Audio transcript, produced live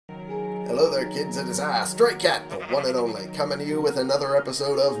Hello there kids, it is I, Stray Cat, the one and only, coming to you with another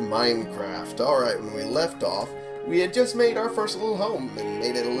episode of Minecraft. Alright, when we left off, we had just made our first little home and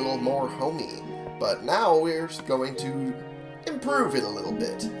made it a little more homey. But now we're going to improve it a little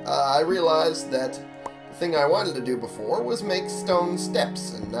bit. I realized that the thing I wanted to do before was make stone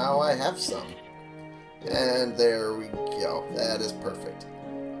steps, and now I have some. And there we go, that is perfect.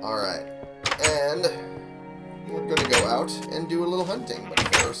 Alright, and we're going to go out and do a little hunting, but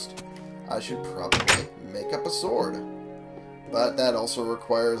first I should probably make up a sword. But that also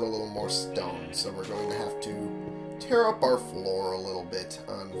requires a little more stone, so we're going to have to tear up our floor a little bit,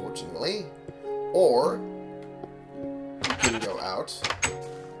 unfortunately. Or we can go out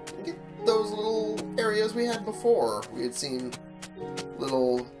and get those little areas we had before. We had seen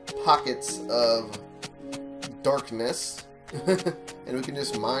little pockets of darkness, and we can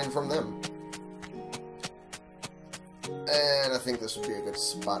just mine from them. And I think this would be a good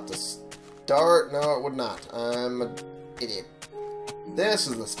spot to start. No, it would not. I'm an idiot. This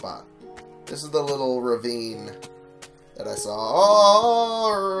is the spot. This is the little ravine that I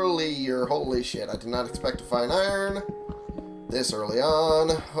saw earlier. Holy shit, I did not expect to find iron this early on.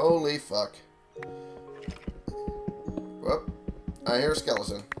 Holy fuck. Whoop. I hear a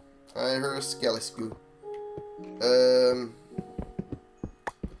skeleton. I hear a skelly-scoo.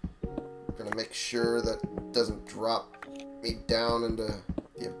 Gonna make sure that it doesn't drop me down into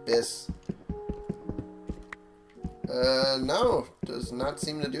the abyss. No, does not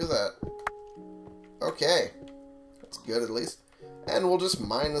seem to do that. Okay, that's good at least. And we'll just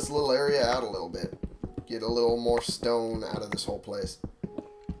mine this little area out a little bit. Get a little more stone out of this whole place.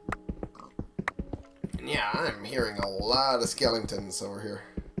 And yeah, I'm hearing a lot of skeletons over here.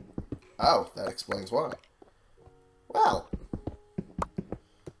 Oh, that explains why. Well,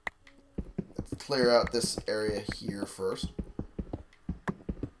 let's clear out this area here first.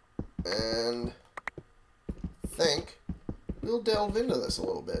 And I think we'll delve into this a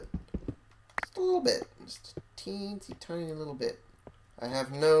little bit. Just a little bit. Just a teensy tiny little bit. I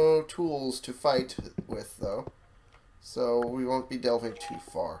have no tools to fight with, though, so we won't be delving too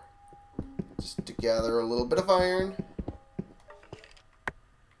far. Just to gather a little bit of iron.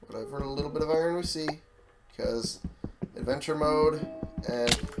 Whatever little bit of iron we see. Because adventure mode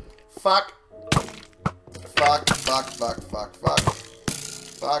and fuck. Fuck, fuck, fuck, fuck, fuck.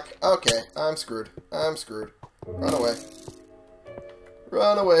 Fuck. Okay, I'm screwed. I'm screwed. Run away.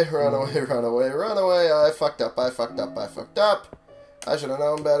 Run away, run away, run away, run away. I fucked up, I fucked up, I fucked up. I should have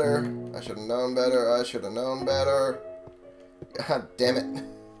known better. I should have known better. I should have known better. God damn it.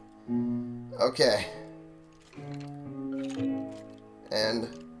 Okay. And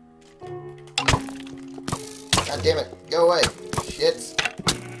God damn it. Go away. Shit.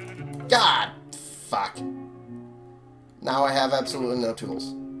 God. Fuck. Now I have absolutely no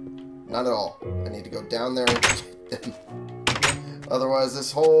tools. Not at all. I need to go down there and get them. Otherwise,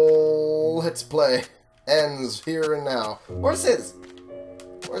 this whole Let's Play ends here and now. Where's his?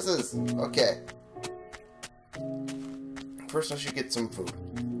 Where's his? Okay. First, I should get some food.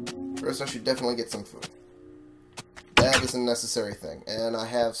 First, I should definitely get some food. That is a necessary thing. And I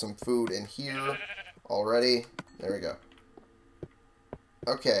have some food in here already. There we go.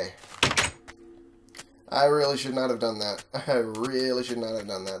 Okay. I really should not have done that. I really should not have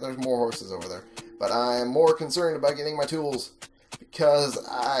done that. There's more horses over there. But I am more concerned about getting my tools. Because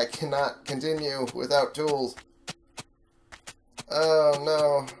I cannot continue without tools. Oh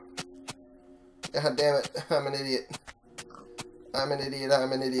no. God damn it. I'm an idiot. I'm an idiot.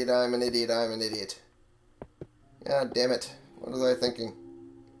 I'm an idiot. I'm an idiot. I'm an idiot. God damn it. What was I thinking?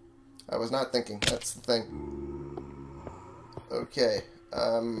 I was not thinking. That's the thing. Okay.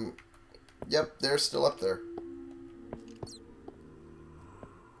 Yep, they're still up there.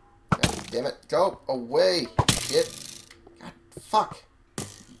 God damn it. Go away. Shit. God, fuck.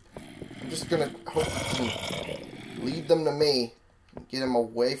 I'm just gonna hope you can lead them to me and get them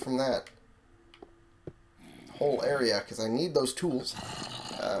away from that whole area, because I need those tools.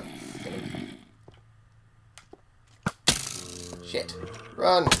 Shit.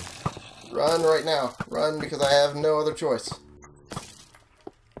 Run. Run right now. Run, because I have no other choice.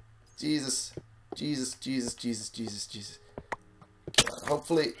 Jesus. Jesus, Jesus, Jesus, Jesus, Jesus.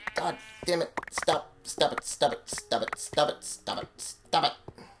 Hopefully. God damn it. Stop. Stop it. Stop it. Stop it. Stop it. Stop it. Stop it.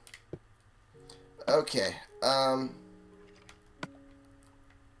 Okay.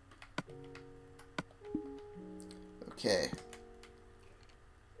 Okay.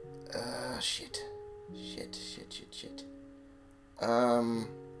 Shit. Shit, shit, shit, shit.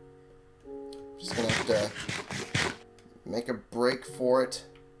 Just gonna have to make a break for it.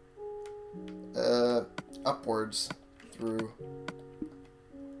 Upwards through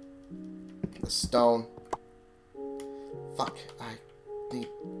the stone. Fuck, I need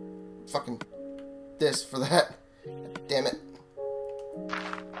fucking this for that. God damn it.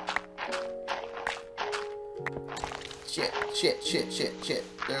 Shit.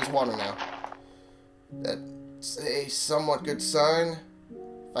 There's water now. That's a somewhat good sign.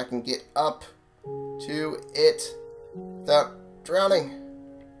 If I can get up to it without drowning.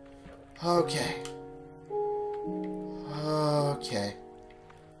 Okay.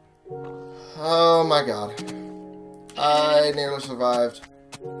 Oh my god. I nearly survived.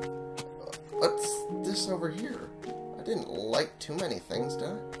 What's this over here? I didn't light too many things, did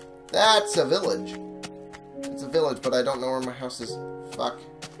I? That's a village. It's a village, but I don't know where my house is. Fuck.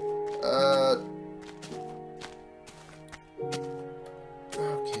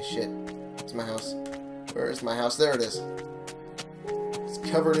 Okay, shit. It's my house. Where is my house? There it is. It's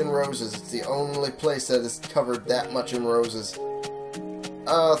covered in roses. It's the only place that is covered that much in roses.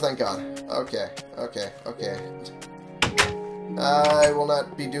 Oh, thank God. Okay. I will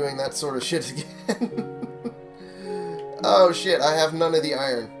not be doing that sort of shit again. Oh, shit. I have none of the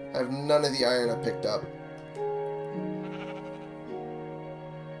iron. I picked up.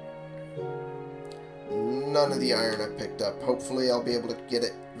 None of the iron I picked up. Hopefully I'll be able to get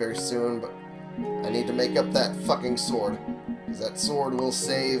it very soon, but I need to make up that fucking sword. Because that sword will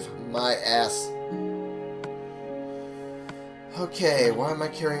save my ass. Okay, why am I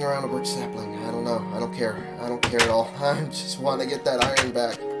carrying around a birch sapling? I don't know. I don't care. I don't care at all. I just want to get that iron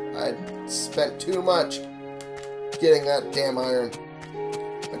back. I spent too much getting that damn iron.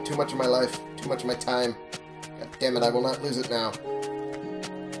 Spent too much of my life. Too much of my time. God damn it, I will not lose it now.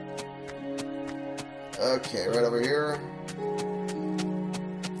 Okay, right over here.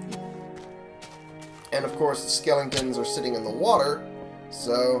 And of course, the skeletons are sitting in the water,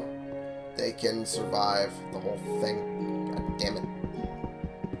 so they can survive the whole thing. God damn it.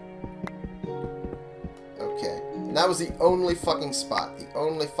 Okay, and that was the only fucking spot.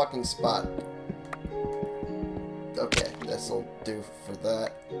 Okay, this'll do for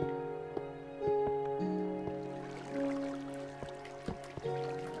that.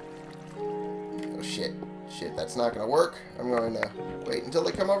 Oh shit. Shit, that's not gonna work. I'm going to wait until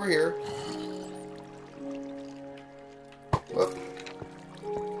they come over here. Whoop.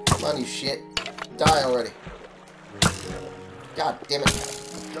 Come on, you shit. Die already. God damn it.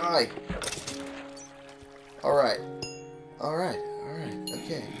 Die. Alright.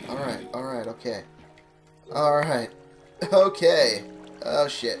 Okay. Oh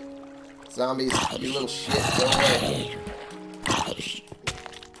shit. Zombies, you little shit, go away.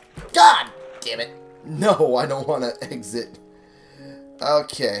 God damn it. No, I don't want to exit.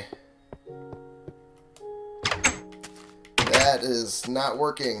 Okay. That is not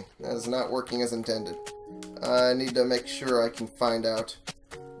working. That is not working as intended. I need to make sure I can find out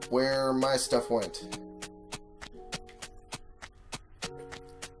where my stuff went.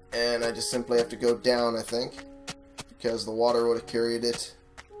 And I just simply have to go down, I think, because the water would have carried it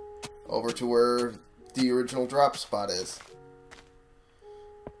over to where the original drop spot is.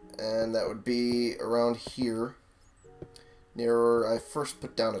 And that would be around here, near where I first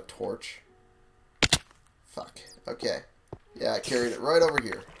put down a torch. Fuck. Okay. Yeah, I carried it right over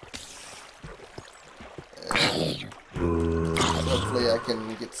here. And hopefully I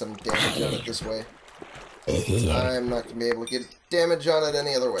can get some damage on it this way. I'm not going to be able to get damage on it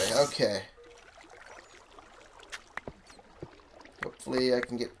any other way. Okay. Hopefully I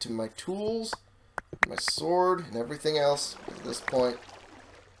can get to my tools, my sword, and everything else at this point.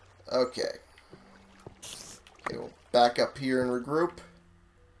 Okay. Okay, we'll back up here and regroup.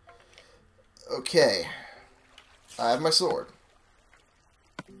 Okay. I have my sword.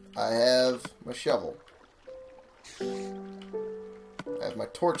 I have my shovel. I have my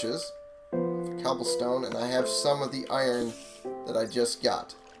torches, cobblestone, and I have some of the iron that I just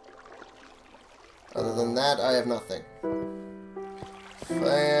got. Other than that, I have nothing.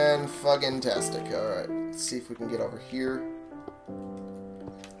 Fan-fucking-tastic. Alright, let's see if we can get over here.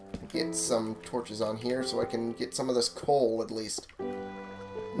 Get some torches on here so I can get some of this coal at least.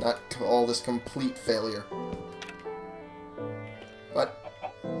 Not all this complete failure. But,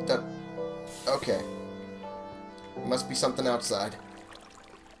 okay. Must be something outside.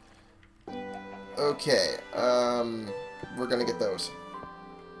 Okay, we're gonna get those.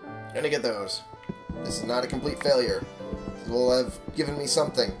 This is not a complete failure. This will have given me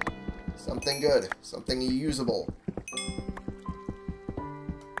something. Something good. Something usable.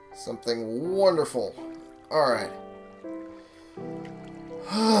 Something wonderful. Alright.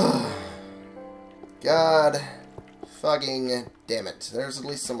 God fucking damn it. There's at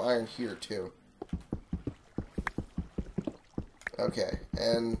least some iron here, too. Okay,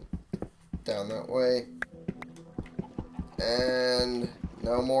 and down that way. And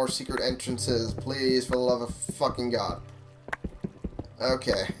no more secret entrances, please, for the love of fucking God.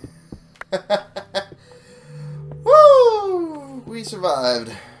 Okay. Woo! We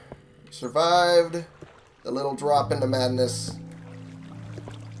survived. Survived the little drop into madness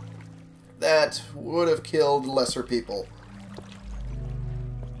that would have killed lesser people.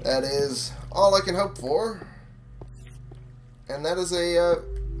 That is all I can hope for. And that is a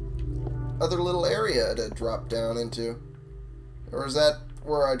other little area to drop down into. Or is that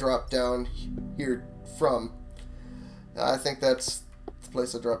where I dropped down here from? I think that's the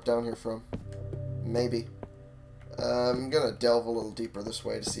place I dropped down here from. Maybe. I'm gonna delve a little deeper this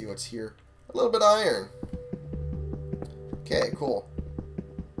way to see what's here. A little bit of iron. Okay, cool.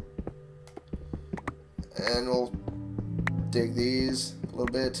 And we'll dig these a little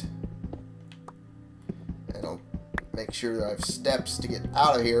bit. And I'll make sure that I have steps to get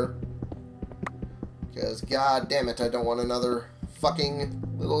out of here. Because, god damn it, I don't want another fucking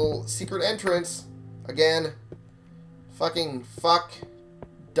little secret entrance. Again. Fucking fuck.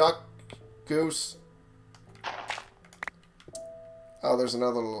 Duck. Goose. Oh, there's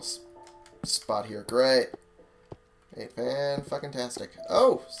another little spot here. Great. Hey, fan-fucking-tastic.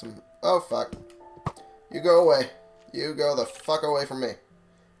 Oh, oh, fuck. You go away. You go the fuck away from me.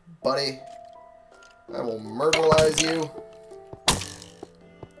 Buddy. I will murderize you.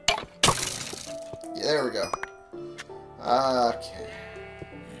 Yeah, there we go. Okay.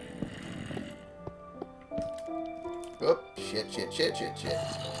 Oop. Shit.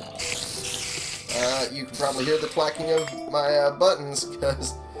 You can probably hear the clacking of my buttons,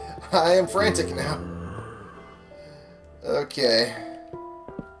 because I am frantic now. Okay.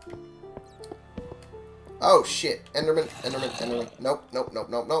 Oh shit. Enderman. Nope.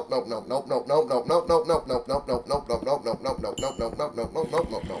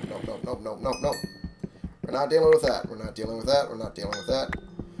 We're not dealing with that.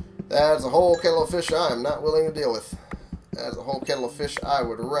 That's a whole kettle of fish I am not willing to deal with. That's a whole kettle of fish I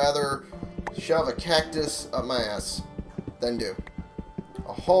would rather shove a cactus up my ass than do.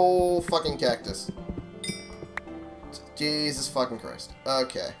 A whole fucking cactus. Jesus fucking Christ.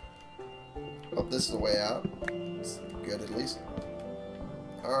 Okay. Oh, this is the way out. It's good, at least.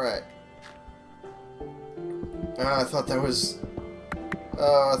 Alright. I thought that was...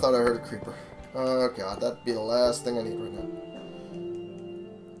 Oh, I thought I heard a creeper. Oh, God. That'd be the last thing I need right now.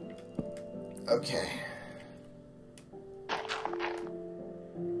 Okay.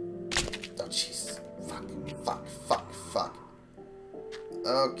 Oh, Jesus. Fuck.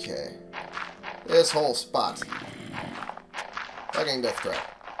 Okay. This whole spot. Fucking death trap.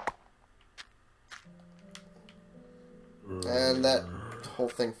 And that whole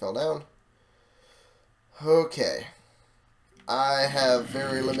thing fell down. Okay. I have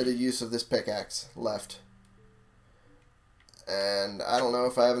very limited use of this pickaxe left. And I don't know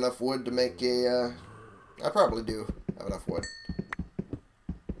if I have enough wood to make a... I probably do have enough wood.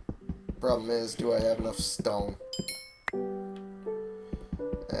 Problem is, do I have enough stone?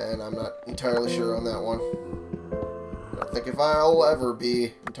 And I'm not entirely sure on that one. I don't think if I'll ever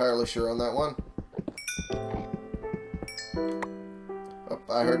be entirely sure on that one. Oh,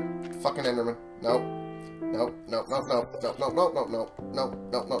 I heard fucking Enderman. Nope. Nope.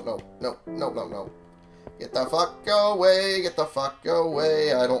 Get the fuck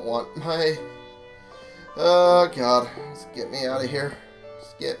away. I don't want my... Oh, God. Just get me out of here.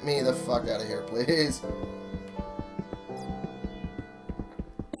 Just get me the fuck out of here, please.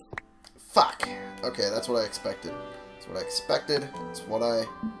 Fuck. Okay, that's what I expected. It's what I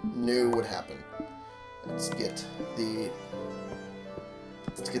knew would happen. Let's get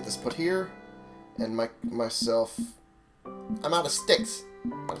this put here. And myself... I'm out of sticks.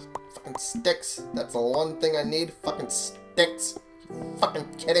 Fucking sticks. That's the one thing I need. Fucking sticks. You fucking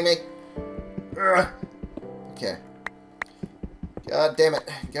kidding me? Ugh. Okay. God damn it.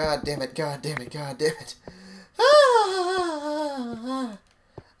 Ah.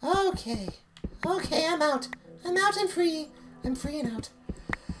 Okay, I'm out. I'm out and free. I'm free and out.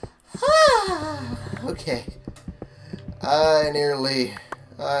 Ah. Okay. I nearly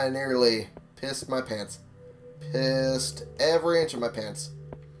pissed my pants. Pissed every inch of my pants.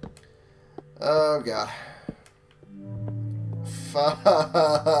 Oh, God. Fuck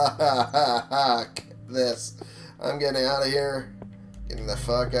this. I'm getting out of here. Getting the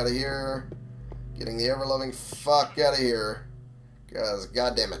fuck out of here. Getting the ever-loving fuck out of here. Because,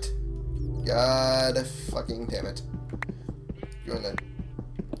 god damn it. God fucking damn it. Gonna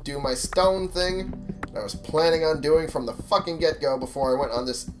do my stone thing that I was planning on doing from the fucking get-go before I went on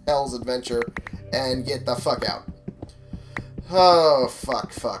this hell's adventure and get the fuck out. Oh,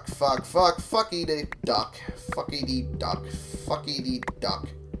 fuck, fuck, fuck, fuck, fucky-de duck, fucky-de duck, fucky-de duck.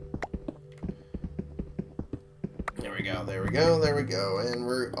 There we go, there we go, there we go, and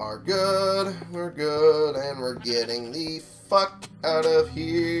we are good, and we're getting the fuck out of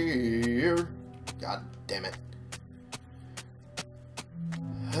here. God damn it.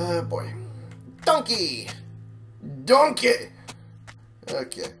 Oh, boy. Donkey! Donkey!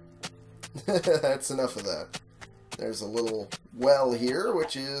 Okay. That's enough of that. There's a little well here,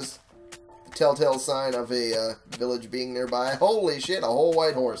 which is the telltale sign of a village being nearby. Holy shit, a whole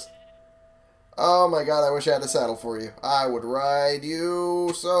white horse. Oh my god, I wish I had a saddle for you. I would ride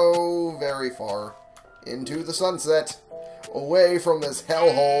you so very far into the sunset. Away from this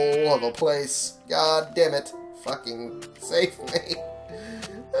hellhole of a place. God damn it. Fucking save me.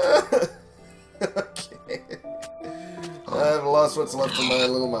 Okay. I've lost what's left of my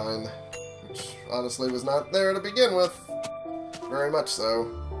little mind. Which honestly was not there to begin with. Very much so.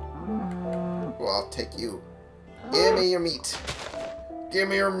 Well, I'll take you. Give me your meat. Give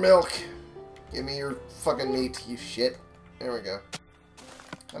me your milk. Give me your fucking meat, you shit. There we go.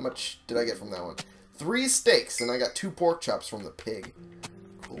 How much did I get from that one? 3 steaks, and I got 2 pork chops from the pig.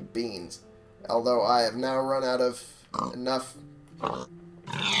 Cool beans. Although I have now run out of enough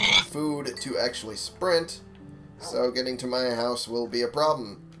food to actually sprint, so getting to my house will be a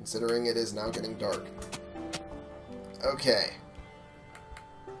problem, considering it is now getting dark. Okay.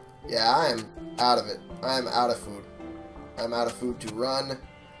 Yeah, I am out of it. I am out of food. I'm out of food to run.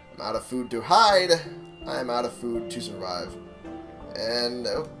 I'm out of food to hide. I'm out of food to survive. And,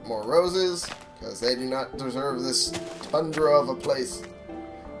 oh, more roses, because they do not deserve this tundra of a place.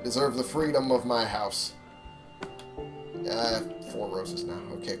 Deserve the freedom of my house. I have 4 roses now.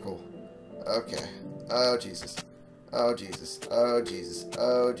 Okay, cool. Okay. Oh, Jesus. Oh, Jesus. Oh, Jesus.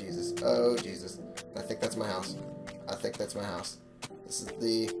 Oh, Jesus. Oh, Jesus. I think that's my house. I think that's my house. This is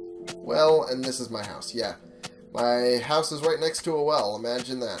the well, and this is my house. Yeah. My house is right next to a well.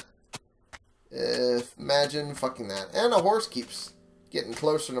 Imagine that. Imagine fucking that. And a horse keeps getting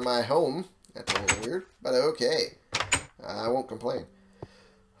closer to my home. That's a little weird, but okay. I won't complain.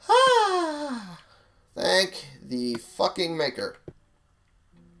 Ah! Thank the fucking maker.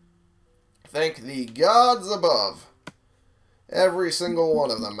 Thank the gods above. Every single one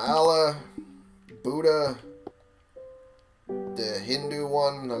of them. Allah, Buddha, the Hindu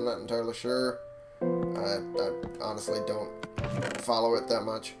one, I'm not entirely sure. I honestly don't follow it that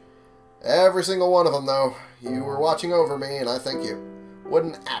much. Every single one of them, though. You were watching over me, and I thank you.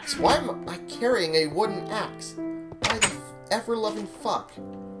 Wooden axe. Why am I carrying a wooden axe? Why the ever-loving fuck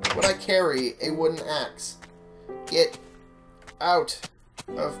would I carry a wooden axe? Get out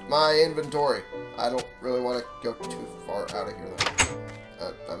of my inventory. I don't really want to go too far out of here,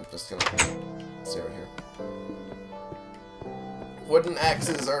 though. I'm just gonna stay right here. Wooden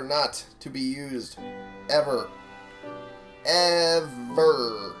axes are not to be used. Ever.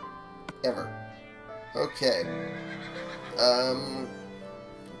 Ever. Ever. Okay.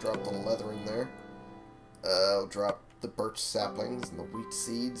 Drop the leather in there. I'll drop the birch saplings and the wheat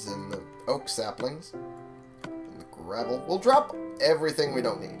seeds and the oak saplings. And the gravel. We'll drop everything we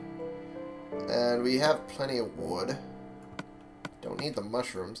don't need. And we have plenty of wood. Don't need the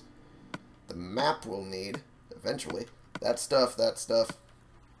mushrooms. The map we'll need eventually. That stuff, that stuff.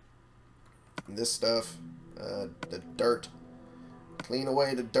 And this stuff. The dirt. Clean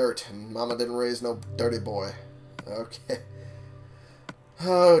away the dirt. And Mama didn't raise no dirty boy. Okay.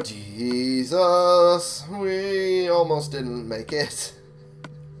 Oh, Jesus. We almost didn't make it.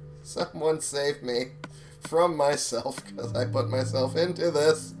 Someone save me from myself, because I put myself into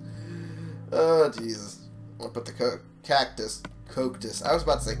this. Oh, Jesus. I'll put the cactus. Coctus. I was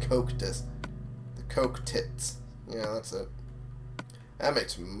about to say coctus. The coke tits. Yeah, that's it. That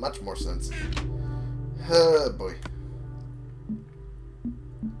makes much more sense. Oh, boy.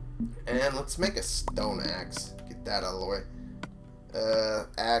 And let's make a stone axe. Get that out of the way.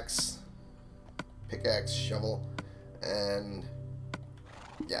 Axe, pickaxe, shovel, and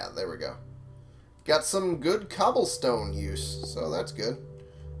yeah, there we go. Got some good cobblestone use, so that's good.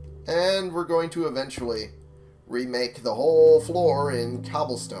 And we're going to eventually remake the whole floor in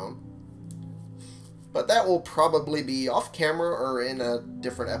cobblestone. But that will probably be off camera or in a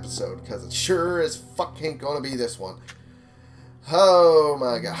different episode, because it sure as fuck ain't gonna be this one. Oh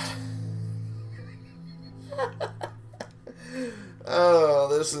my god. Oh,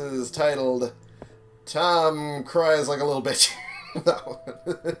 this is titled Tom Cries Like a Little Bitch. No.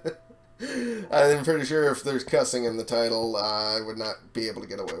 I'm pretty sure if there's cussing in the title, I would not be able to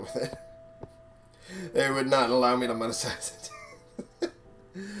get away with it. They would not allow me to monetize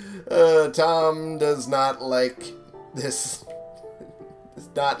it. Tom does not like this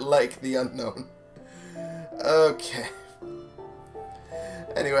It's not like the unknown. Okay.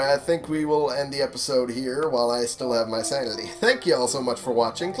 Anyway, I think we will end the episode here while I still have my sanity. Thank you all so much for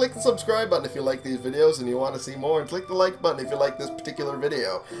watching. Click the subscribe button if you like these videos and you want to see more, and click the like button if you like this particular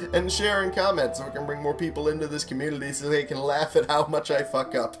video. And share and comment so we can bring more people into this community so they can laugh at how much I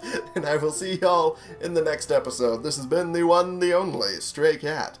fuck up. And I will see y'all in the next episode. This has been the one, the only Stray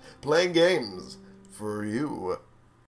Cat, playing games for you.